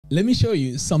let me show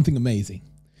you something amazing.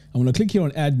 I'm going to click here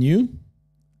on add new,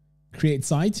 create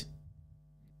site,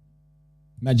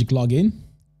 magic login.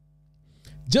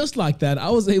 Just like that, I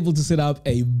was able to set up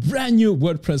a brand new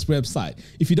WordPress website.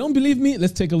 If you don't believe me,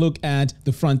 let's take a look at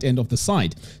the front end of the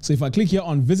site. So if I click here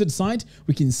on visit site,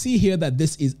 we can see here that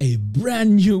this is a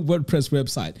brand new WordPress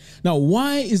website. Now,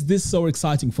 why is this so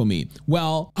exciting for me?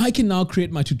 Well, I can now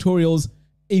create my tutorials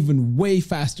even way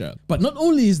faster. But not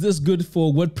only is this good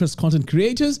for WordPress content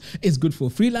creators, it's good for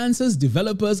freelancers,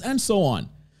 developers, and so on.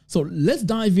 So let's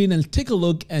dive in and take a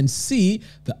look and see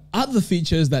the other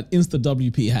features that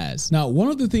InstaWP has. Now, one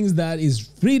of the things that is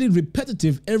really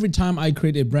repetitive every time I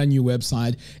create a brand new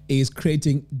website is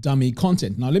creating dummy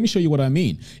content. Now, let me show you what I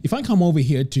mean. If I come over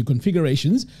here to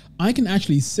configurations, I can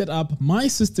actually set up my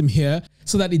system here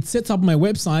so that it sets up my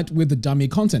website with the dummy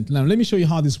content. Now, let me show you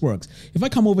how this works. If I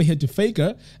come over here to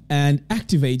Faker and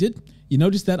activate it, you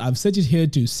notice that I've set it here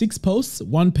to 6 posts,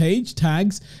 1 page,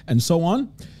 tags, and so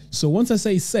on. So once I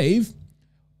say save,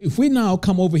 if we now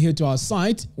come over here to our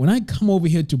site, when I come over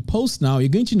here to post now, you're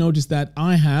going to notice that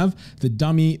I have the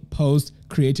dummy post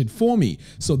created for me.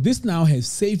 So this now has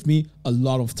saved me a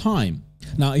lot of time.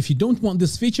 Now, if you don't want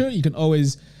this feature, you can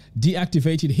always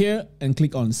deactivate it here and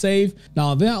click on save.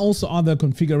 Now, there are also other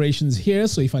configurations here.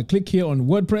 So if I click here on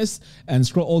WordPress and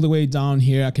scroll all the way down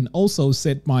here, I can also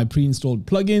set my pre-installed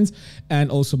plugins and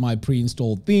also my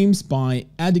pre-installed themes by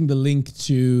adding the link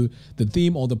to the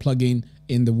theme or the plugin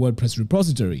in the WordPress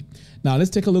repository. Now, let's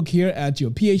take a look here at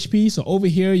your PHP. So over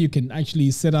here, you can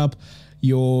actually set up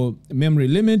your memory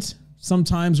limit.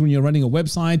 Sometimes when you're running a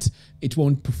website, it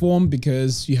won't perform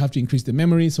because you have to increase the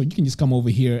memory. So you can just come over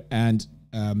here and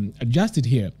adjust it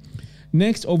here.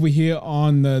 Next, over here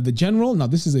on the general. Now,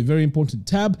 this is a very important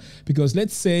tab because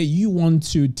let's say you want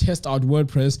to test out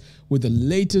WordPress with the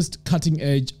latest cutting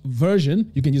edge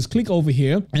version. You can just click over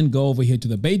here and go over here to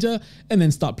the beta and then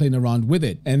start playing around with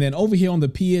it. And then over here on the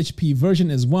PHP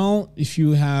version as well, if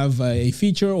you have a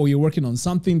feature or you're working on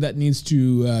something that needs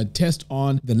to test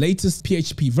on the latest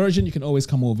PHP version, you can always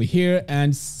come over here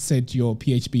and set your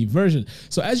PHP version.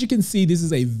 So as you can see, this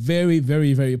is a very,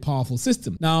 very, very powerful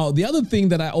system. Now, the other thing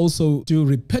that I also do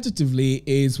repetitively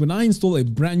is when I install a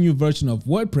brand new version of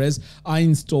WordPress, I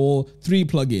install 3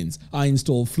 plugins. I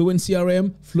install Fluent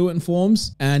CRM, Fluent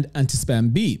Forms, and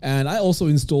Anti-Spam B. And I also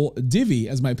install Divi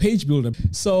as my page builder.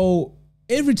 So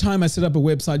every time I set up a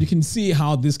website, you can see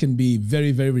how this can be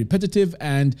very, very repetitive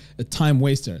and a time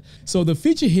waster. So the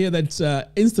feature here that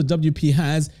InstaWP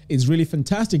has is really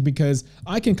fantastic because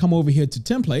I can come over here to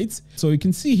templates. So you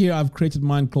can see here, I've created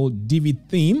mine called Divi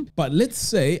theme. But let's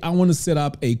say I want to set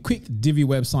up a quick Divi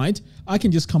website. I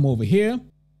can just come over here,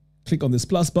 click on this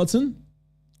plus button,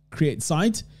 create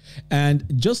site. And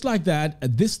just like that,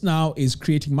 this now is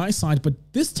creating my site, but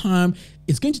this time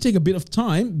it's going to take a bit of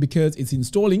time because it's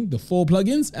installing the 4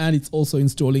 plugins and it's also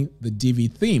installing the Divi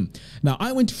theme. Now,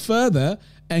 I went further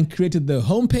and created the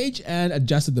homepage and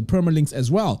adjusted the permalinks as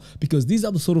well, because these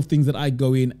are the sort of things that I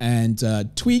go in and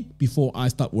tweak before I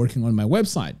start working on my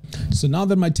website. So now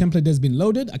that my template has been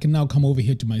loaded, I can now come over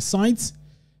here to my sites,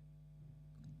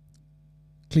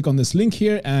 click on this link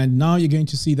here, and now you're going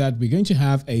to see that we're going to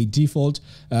have a default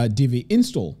Divi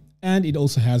install. And it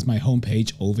also has my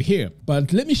homepage over here.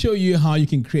 But let me show you how you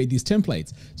can create these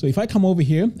templates. So if I come over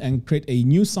here and create a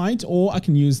new site, or I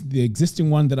can use the existing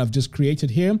one that I've just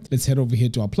created here. Let's head over here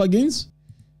to our plugins.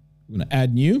 I'm going to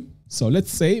add new. So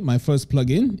let's say my first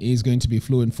plugin is going to be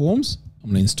Fluent Forms. I'm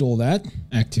going to install that,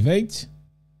 activate.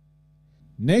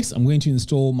 Next, I'm going to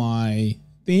install my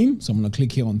theme. So I'm going to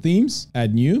click here on themes,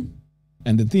 add new.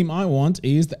 And the theme I want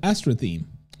is the Astra theme.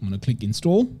 I'm going to click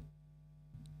install,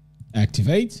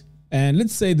 activate. And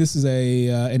let's say this is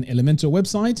an Elementor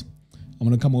website. I'm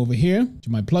going to come over here to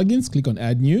my plugins, click on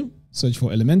add new, search for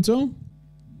Elementor,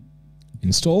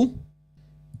 install,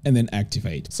 and then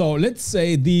activate. So let's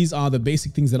say these are the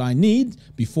basic things that I need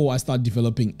before I start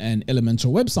developing an Elementor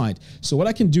website. So what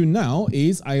I can do now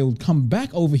is I'll come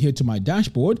back over here to my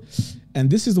dashboard. And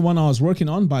this is the one I was working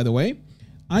on, by the way.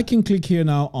 I can click here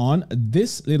now on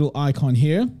this little icon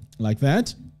here, like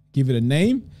that, give it a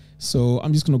name. So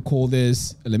I'm just going to call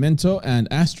this Elementor and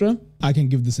Astra. I can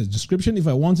give this a description if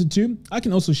I wanted to. I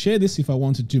can also share this if I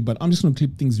wanted to, but I'm just going to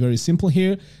keep things very simple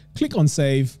here. Click on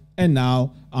save. And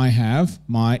now I have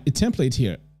my template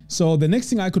here. So the next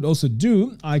thing I could also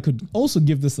do, I could also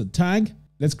give this a tag.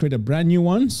 Let's create a brand new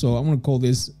one. So I'm going to call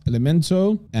this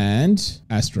Elementor and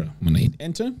Astra. I'm going to hit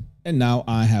enter. And now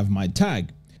I have my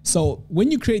tag. So when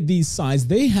you create these sites,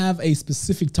 they have a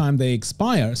specific time they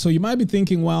expire. So you might be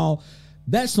thinking, well,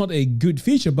 That's not a good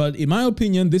feature, but in my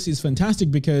opinion, this is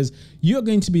fantastic because you're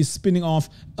going to be spinning off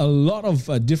a lot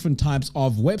of different types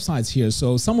of websites here.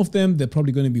 So some of them, they're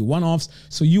probably going to be one-offs,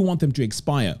 so you want them to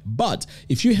expire. But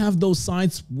if you have those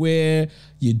sites where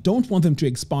you don't want them to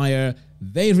expire,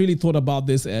 they really thought about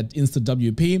this at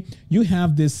InstaWP. You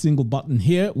have this single button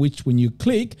here, which when you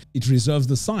click, it reserves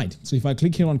the site. So if I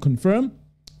click here on confirm,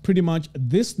 pretty much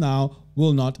this now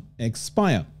will not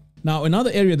expire. Now, another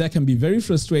area that can be very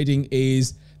frustrating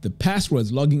is the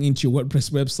passwords, logging into your WordPress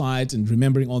website and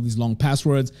remembering all these long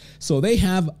passwords. So they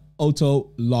have auto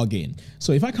login.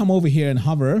 So if I come over here and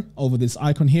hover over this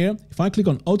icon here, if I click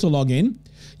on auto login,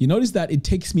 you notice that it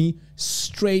takes me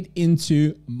straight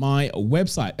into my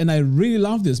website. And I really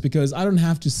love this because I don't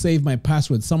have to save my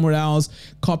password somewhere else,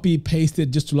 copy, paste it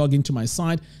just to log into my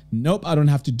site. Nope, I don't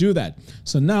have to do that.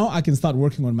 So now I can start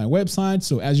working on my website.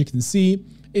 So as you can see,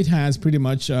 it has pretty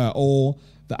much all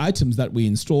the items that we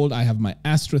installed. I have my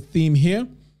Astra theme here.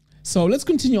 So let's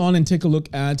continue on and take a look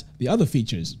at the other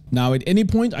features. Now, at any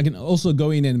point, I can also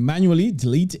go in and manually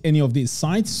delete any of these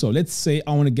sites. So let's say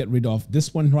I want to get rid of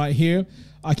this one right here.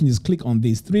 I can just click on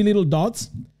these three little dots,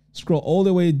 scroll all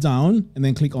the way down, and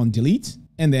then click on delete.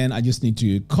 And then I just need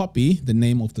to copy the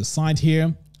name of the site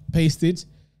here, paste it,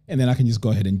 and then I can just go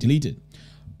ahead and delete it.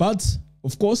 But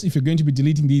of course, if you're going to be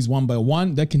deleting these one by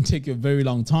one, that can take a very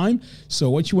long time. So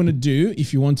what you want to do,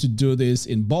 if you want to do this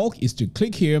in bulk, is to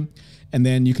click here, and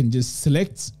then you can just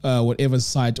select whatever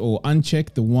site or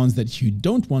uncheck the ones that you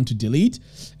don't want to delete.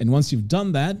 And once you've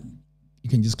done that, you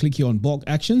can just click here on bulk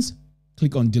actions,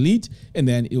 click on delete, and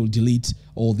then it will delete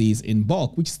all these in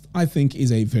bulk, which I think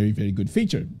is a very, very good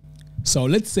feature. So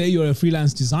let's say you're a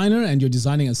freelance designer and you're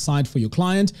designing a site for your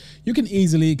client. You can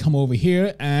easily come over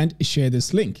here and share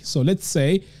this link. So let's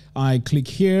say I click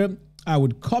here, I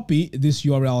would copy this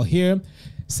URL here,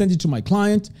 send it to my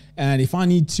client. And if I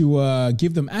need to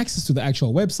give them access to the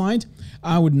actual website,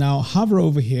 I would now hover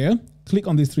over here, click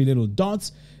on these three little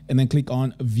dots, and then click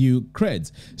on view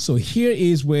creds. So here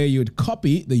is where you would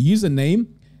copy the username,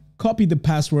 copy the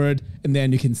password, and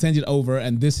then you can send it over,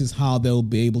 and this is how they'll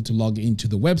be able to log into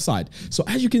the website. So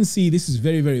as you can see, this is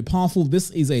very, very powerful.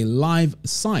 This is a live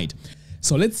site.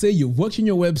 So let's say you've worked on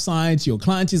your website, your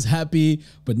client is happy,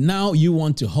 but now you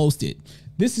want to host it.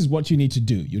 This is what you need to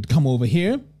do. You'd come over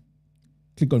here,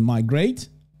 click on migrate,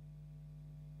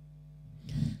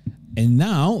 and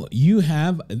now you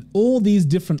have all these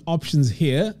different options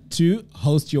here to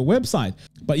host your website.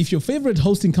 But if your favorite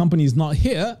hosting company is not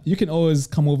here, you can always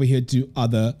come over here to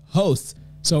other hosts.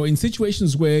 So in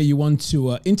situations where you want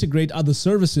to integrate other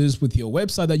services with your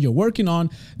website that you're working on,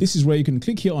 this is where you can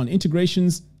click here on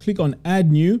integrations, click on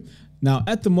add new. Now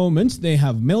at the moment they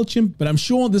have MailChimp, but I'm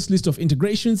sure this list of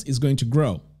integrations is going to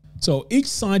grow. So each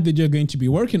site that you're going to be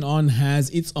working on has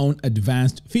its own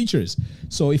advanced features.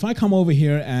 So if I come over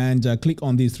here and click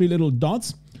on these three little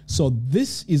dots, so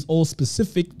this is all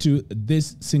specific to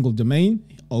this single domain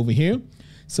over here.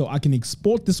 So I can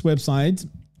export this website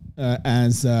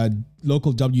as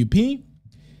local WP.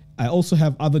 I also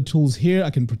have other tools here.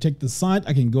 I can protect the site.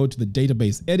 I can go to the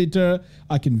database editor.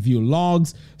 I can view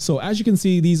logs. So as you can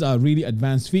see, these are really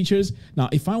advanced features. Now,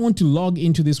 if I want to log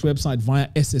into this website via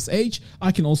SSH,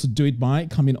 I can also do it by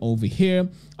coming over here.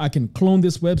 I can clone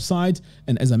this website.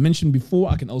 And as I mentioned before,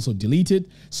 I can also delete it.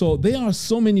 So there are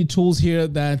so many tools here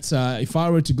that if I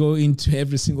were to go into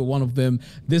every single one of them,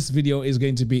 this video is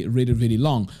going to be really, really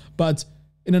long. But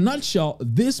in a nutshell,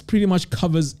 this pretty much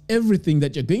covers everything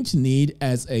that you're going to need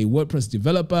as a WordPress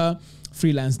developer,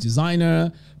 freelance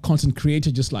designer, content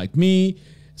creator just like me.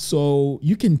 So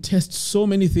you can test so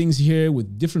many things here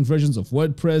with different versions of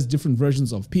WordPress, different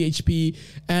versions of PHP,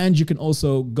 and you can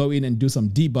also go in and do some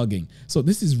debugging. So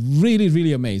this is really,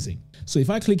 really amazing. So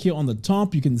if I click here on the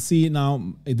top, you can see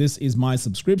now this is my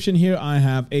subscription here. I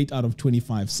have 8 out of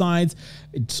 25 sites.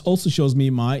 It also shows me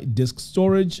my disk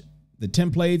storage, the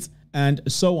templates, and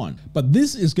so on. But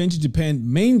this is going to depend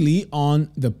mainly on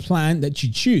the plan that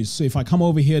you choose. So if I come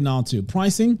over here now to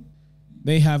pricing,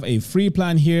 they have a free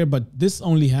plan here, but this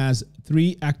only has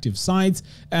 3 active sites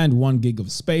and 1 gig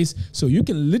of space. So you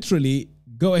can literally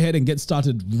go ahead and get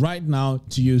started right now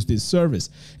to use this service.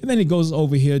 And then it goes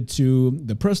over here to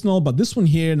the personal, but this one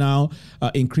here now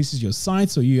increases your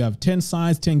site. So you have 10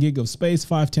 sites, 10 gig of space,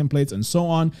 5 templates, and so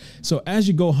on. So as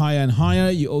you go higher and higher,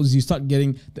 you start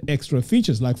getting the extra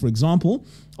features. Like for example,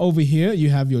 over here, you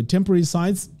have your temporary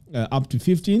sites up to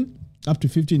 15. up to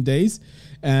 15 days.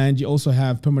 And you also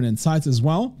have permanent sites as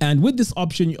well. And with this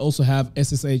option, you also have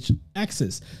SSH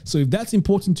access. So if that's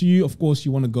important to you, of course,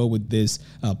 you want to go with this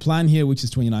plan here, which is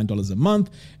 $29 a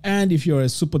month. And if you're a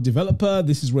super developer,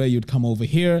 this is where you'd come over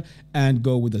here and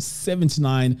go with a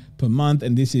 $79 per month.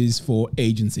 And this is for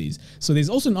agencies. So there's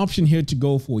also an option here to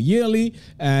go for yearly.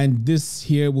 And this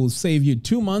here will save you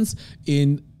 2 months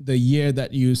in the year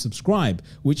that you subscribe,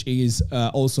 which is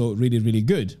also really, really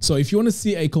good. So if you want to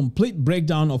see a complete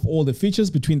breakdown of all the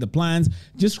features between the plans,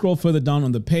 just scroll further down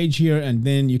on the page here, and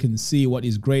then you can see what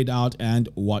is grayed out and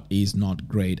what is not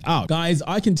grayed out. Guys,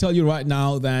 I can tell you right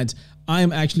now that I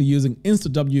am actually using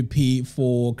InstaWP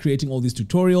for creating all these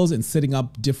tutorials and setting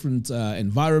up different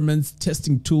environments,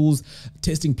 testing tools,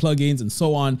 testing plugins, and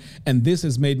so on. And this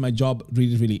has made my job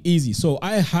really, really easy. So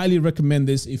I highly recommend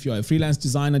this if you're a freelance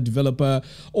designer, developer,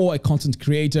 or a content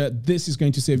creator. This is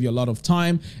going to save you a lot of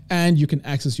time, and you can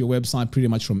access your website pretty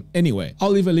much from anywhere.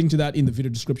 I'll leave a link to that in the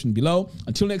video description below.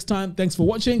 Until next time, thanks for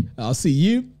watching. I'll see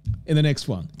you in the next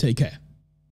one. Take care.